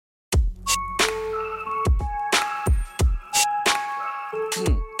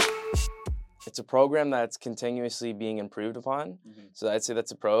it's a program that's continuously being improved upon. So I'd say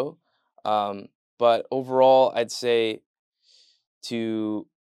that's a pro. But overall, I'd say to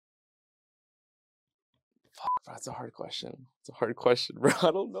that's a hard question. It's a hard question, bro.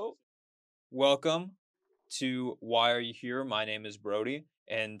 I don't know. Welcome to Why Are You Here? My name is Brody,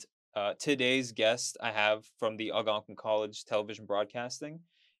 and today's guest I have from the Algonquin College Television Broadcasting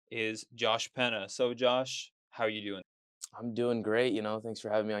is Josh Pena. So, Josh, how are you doing? I'm doing great. Thanks for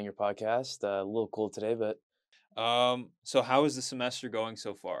having me on your podcast. A little cold today, but So how is the semester going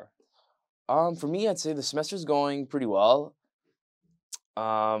so far? for me, I'd say the semester's going pretty well.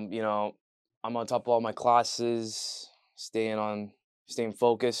 You know, I'm on top of all my classes, staying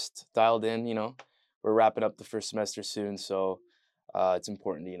focused, dialed in. We're wrapping up the first semester soon, so it's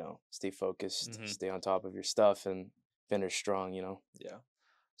important to stay focused, stay on top of your stuff, and finish strong. Yeah.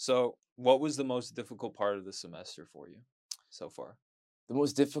 So, what was the most difficult part of the semester for you so far? The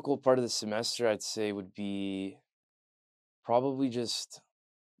most difficult part of the semester, I'd say, would be probably just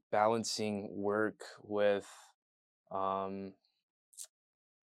balancing work with um,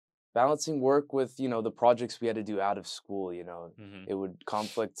 the projects we had to do out of school. It would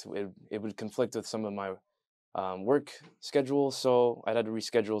conflict with some of my work schedule, so I'd had to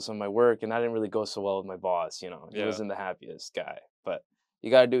reschedule some of my work, and that didn't really go so well with my boss. He Yeah. wasn't the happiest guy, but you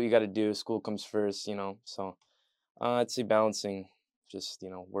gotta do what you gotta do. School comes first. So I'd say balancing just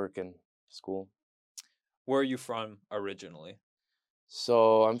work and school. Where are you from originally?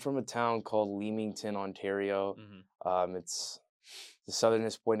 So I'm from a town called Leamington, Ontario. Mm-hmm. It's the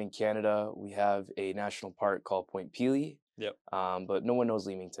southernest point in Canada. We have a national park called Point Pelee. Yep. But no one knows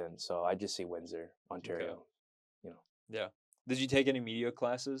Leamington, so I just say Windsor, Ontario. Okay. Yeah. Did you take any media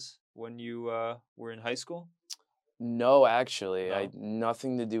classes when you were in high school? No, actually, No? I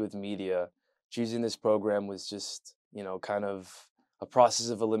nothing to do with media. Choosing this program was just, kind of a process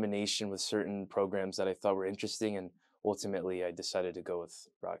of elimination with certain programs that I thought were interesting, and ultimately I decided to go with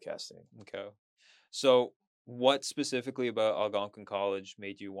broadcasting. Okay. So, what specifically about Algonquin College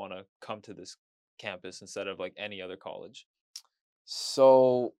made you want to come to this campus instead of like any other college?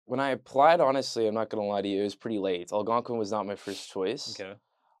 So when I applied, honestly, I'm not gonna lie to you, it was pretty late. Algonquin was not my first choice. Okay.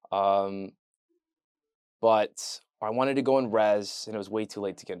 Um, but I wanted to go in res, and it was way too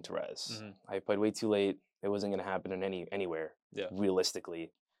late to get into res. Mm-hmm. I applied way too late. It wasn't gonna happen in anywhere, Yeah.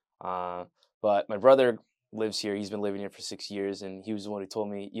 realistically. Uh, but my brother lives here. He's been living here for 6 years, and he was the one who told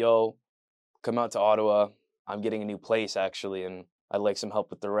me, "Yo, come out to Ottawa. I'm getting a new place actually, and I'd like some help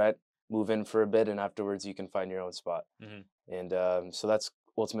with the rent. Move in for a bit, and afterwards you can find your own spot." Mm-hmm. And so that's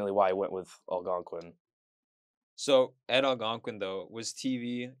ultimately why I went with Algonquin. So at Algonquin though, was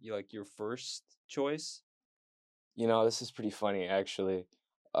TV like your first choice? This is pretty funny actually.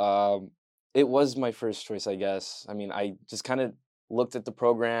 Um, it was my first choice, I guess. I mean, I just kind of looked at the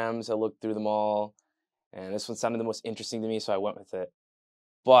programs, I looked through them all, and this one sounded the most interesting to me, so I went with it.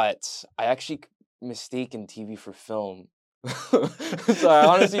 But I actually mistaken TV for film. So I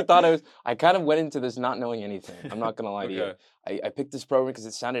honestly thought I kind of went into this not knowing anything. I'm not gonna lie to you. Okay. I picked this program because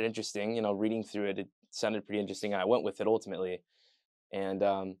it sounded interesting. Reading through it, it sounded pretty interesting. And I went with it ultimately. And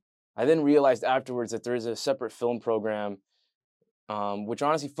I then realized afterwards that there is a separate film program, which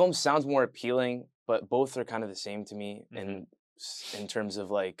honestly, film sounds more appealing, but both are kind of the same to me Mm-hmm. in terms of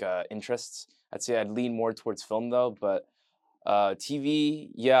like interests. I'd say I'd lean more towards film though, but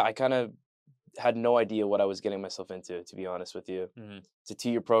TV, yeah, I kind of had no idea what I was getting myself into, to be honest with you. Mm-hmm. It's a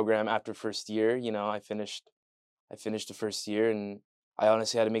 2-year program. After first year, I finished the first year, and I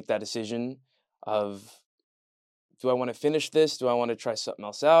honestly had to make that decision of, do I want to finish this? Do I want to try something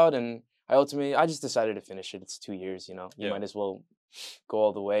else out? And I just decided to finish it. It's 2 years, you Yeah. might as well go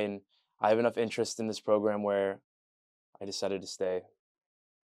all the way. And I have enough interest in this program where I decided to stay.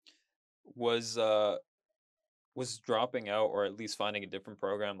 Was was dropping out or at least finding a different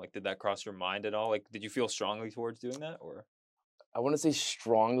program, like did that cross your mind at all? Like did you feel strongly towards doing that or? I want to say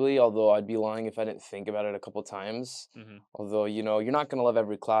strongly, although I'd be lying if I didn't think about it a couple times. Mm-hmm. Although, you're not going to love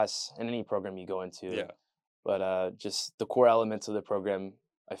every class in any program you go into. Yeah. But just the core elements of the program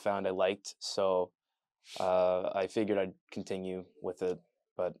I found I liked. So I figured I'd continue with it.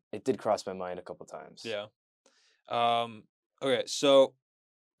 But it did cross my mind a couple times. Yeah. Um, okay, so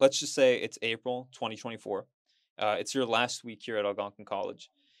let's just say it's April 2024. It's your last week here at Algonquin College.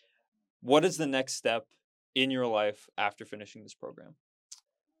 What is the next step in your life after finishing this program?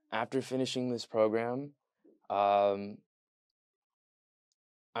 After finishing this program, um,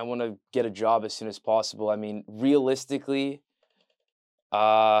 I want to get a job as soon as possible. I mean, realistically,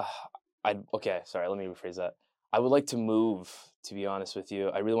 uh, okay, sorry, let me rephrase that. I would like to move, to be honest with you.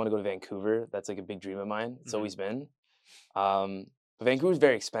 I really want to go to Vancouver. That's like a big dream of mine. It's Mhm. always been. Um, But Vancouver's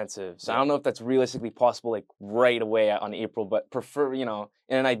very expensive, so I Yeah. don't know if that's realistically possible, like, right away on April, but prefer in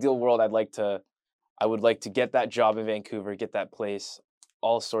an ideal world, I would like to get that job in Vancouver, get that place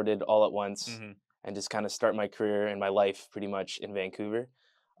all sorted all at once, Mhm. and just kinda start my career and my life pretty much in Vancouver.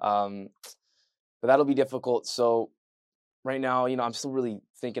 Um, but that'll be difficult, so right now, I'm still really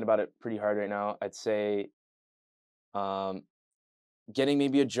thinking about it pretty hard right now. I'd say, um, getting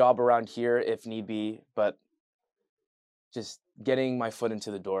maybe a job around here if need be, but just getting my foot into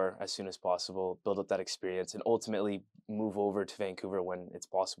the door as soon as possible, build up that experience, and ultimately move over to Vancouver when it's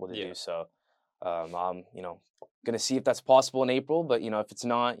possible to Yeah. do so. I'm, gonna see if that's possible in April, but if it's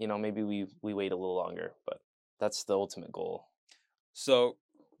not, maybe we wait a little longer. But that's the ultimate goal. So,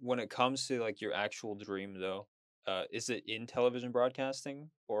 when it comes to, like, your actual dream, though, is it in television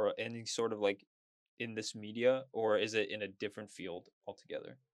broadcasting or any sort of, like, in this media, or is it in a different field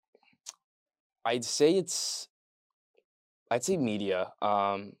altogether? I'd say I'd say media.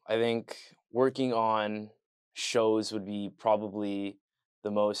 I think working on shows would be probably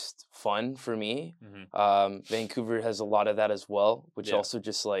the most fun for me. Mhm. Vancouver has a lot of that as well, which Yeah. also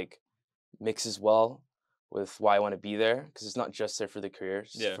just like mixes well with why I want to be there because it's not just there for the career,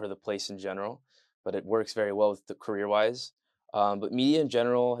 it's Yeah. for the place in general, but it works very well with the career wise. But media in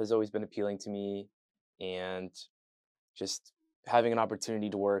general has always been appealing to me, and just having an opportunity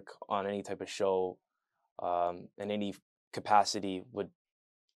to work on any type of show in any capacity would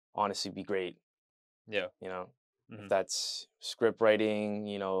honestly be great. Yeah. You know, if Mhm. that's script writing,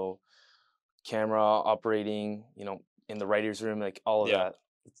 camera operating, in the writer's room, like all of Yeah. that,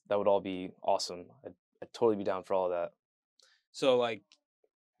 that would all be awesome. I'd totally be down for all of that. So, like,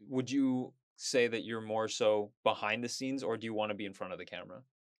 would you say that you're more so behind the scenes, or do you wanna be in front of the camera?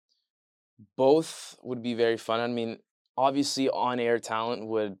 Both would be very fun. I mean, obviously, on air talent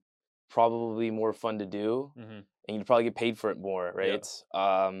would probably be more fun to do, Mhm. and you'd probably get paid for it more, Yeah.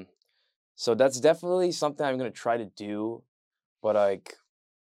 right? So that's definitely something I'm gonna try to do, but like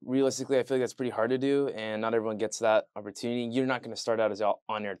realistically, I feel like that's pretty hard to do, and not everyone gets that opportunity. You're not going to start out as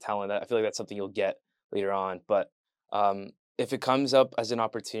on-air talent. I feel like that's something you'll get later on. But if it comes up as an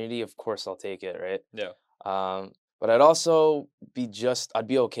opportunity, of course I'll take it, right? Yeah. But I'd also I'd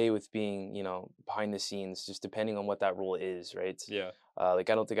be okay with being, behind the scenes, just depending on what that role is, right? Yeah. Like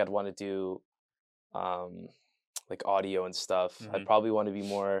I don't think I'd want to do um, like audio and stuff. I'd Mhm. probably want to be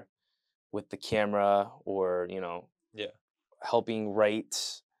more with the camera or Yeah. helping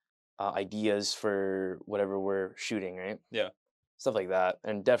write ideas for whatever we're shooting, right? Yeah. Stuff like that,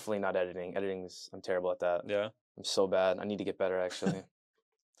 and definitely not editing. I'm terrible at that. Yeah. I'm so bad. I need to get better, actually.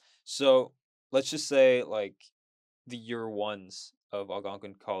 So, let's just say, like, the year ones of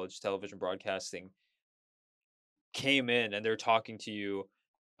Algonquin College television broadcasting came in and they're talking to you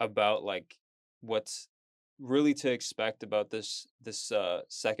about, like, what's really to expect about this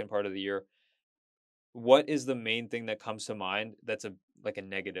second part of the year. What is the main thing that comes to mind that's a like a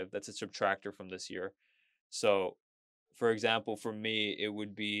negative, that's a subtractor from this year? So, for example, for me, it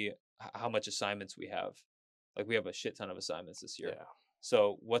would be how much assignments we have. Like, we have a shit ton of assignments this year. Yeah.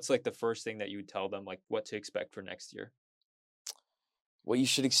 So, what's like the first thing that you would tell them, like what to expect for next year? What you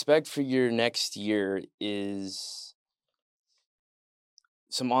should expect for your next year is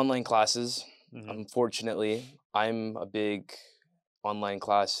some online classes. Hmm. Unfortunately, I'm a big online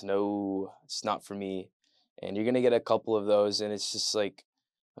class. No, it's not for me. And you're gonna get a couple of those, and it's just like,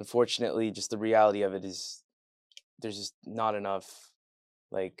 unfortunately, just the reality of it is there's just not enough,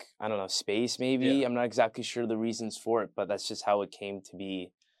 like, I don't know, space maybe. Yeah. I'm not exactly sure the reasons for it, but that's just how it came to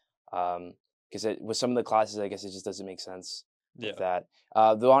be. Because with some of the classes, I guess it just doesn't make sense with Yeah.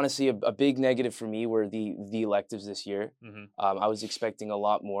 that. Though honestly, a big negative for me were the electives this year. Hmm. I was expecting a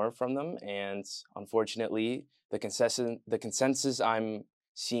lot more from them, and unfortunately, the consensus I'm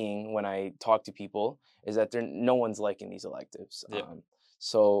seeing when I talk to people is that no one's liking these electives. Yeah.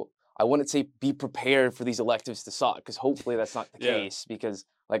 So I wouldn't say be prepared for these electives to suck, because hopefully that's not the Yeah. case. Because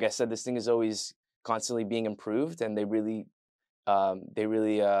like I said, this thing is always constantly being improved, and they really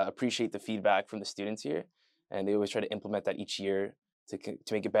appreciate the feedback from the students here, and they always try to implement that each year to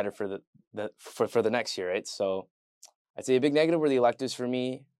make it better for for the next year, right? So I'd say a big negative were the electives for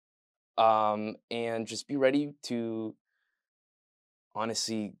me, and just be ready to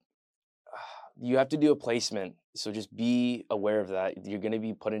honestly. You have to do a placement, so just be aware of that. You're going to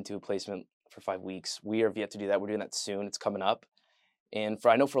be put into a placement for 5 weeks. We have yet to do that. We're doing that soon. It's coming up. And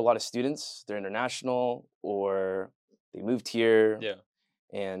I know for a lot of students, they're international or they moved here, Yeah.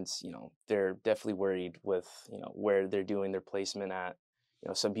 and they're definitely worried with where they're doing their placement at,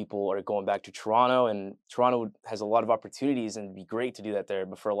 some people are going back to Toronto, and Toronto has a lot of opportunities, and it'd be great to do that there.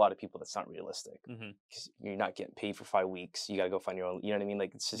 But for a lot of people, that's not realistic Mhm. because you're not getting paid for 5 weeks. You got to go find your own. You know what I mean?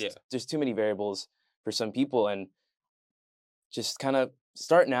 Like it's Yeah. just there's too many variables for some people, and just kind of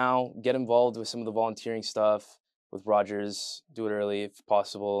start now. Get involved with some of the volunteering stuff with Rogers. Do it early if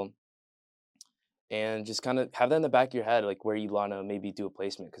possible, and just kind of have that in the back of your head, like where you want to maybe do a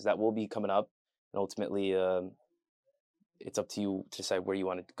placement, because that will be coming up, and ultimately. It's up to you to decide where you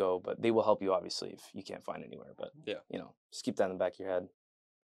want it to go, but they will help you obviously if you can't find anywhere. But Yeah. just keep that in the back of your head.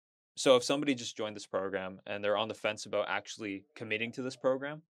 So if somebody just joined this program and they're on the fence about actually committing to this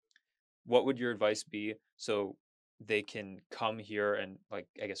program, what would your advice be so they can come here and, like,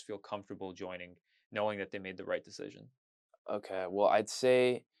 I guess, feel comfortable joining, knowing that they made the right decision? Okay, well, I'd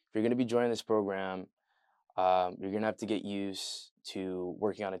say if you're going to be joining this program, you're going to have to get used to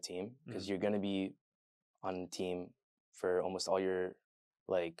working on a team, because Mhm. you're going to be on a team for almost all your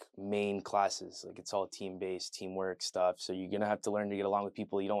like main classes. Like it's all team based, teamwork stuff. So you're going to have to learn to get along with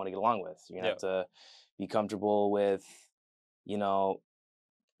people you don't want to get along with. You're going Yeah. to have to be comfortable with, you know,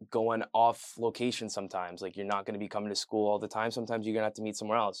 going off location sometimes. Like you're not going to be coming to school all the time. Sometimes you're going to have to meet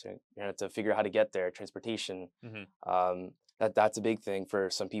somewhere else. You're going to have to figure out how to get there, transportation. Mhm. That's a big thing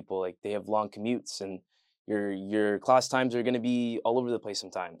for some people. Like they have long commutes, and your class times are going to be all over the place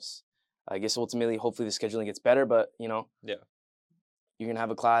sometimes. I guess ultimately, hopefully, the scheduling gets better. But Yeah. you're gonna have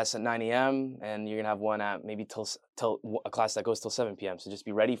a class at 9 a.m. and you're gonna have one at maybe a class that goes till 7 p.m. So just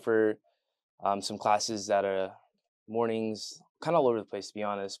be ready for some classes that are mornings, kind of all over the place, to be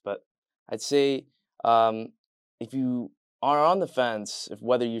honest. But I'd say um, if you are on the fence of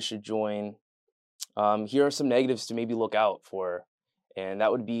whether you should join, here are some negatives to maybe look out for, and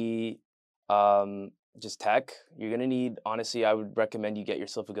that would be just tech. You're gonna need, honestly, I would recommend you get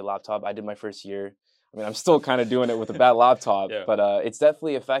yourself a good laptop. I did my first year. I mean, I'm still kind of doing it with a bad laptop, Yeah. but it's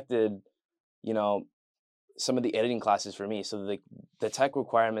definitely affected, you know, some of the editing classes for me. So the tech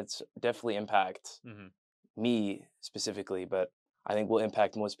requirements definitely impact Mhm. me specifically, but I think will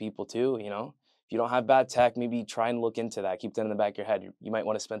impact most people too. If you don't have bad tech, maybe try and look into that. Keep that in the back of your head. You might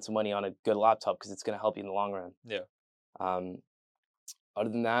want to spend some money on a good laptop because it's going to help you in the long run. Yeah. Um, Other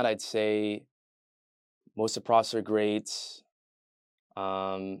than that, I'd say most of the profs are great.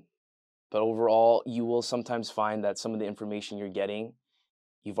 Um, but overall, you will sometimes find that some of the information you're getting,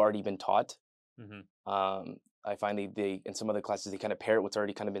 you've already been taught. Mhm. I find they in some other classes they kind of parrot what's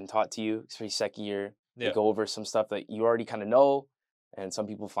already kind of been taught to you, especially second year. They Yeah. go over some stuff that you already kind of know, and some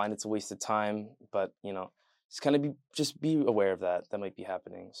people find it's a waste of time. But just be aware of that. That might be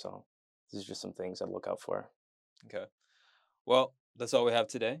happening. So these are just some things I'd look out for. Okay. Well, that's all we have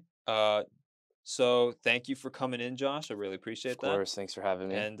today. So thank you for coming in, Josh. I really Of appreciate that. course, thanks for having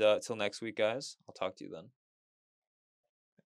me. And till next week, guys. I'll talk to you then.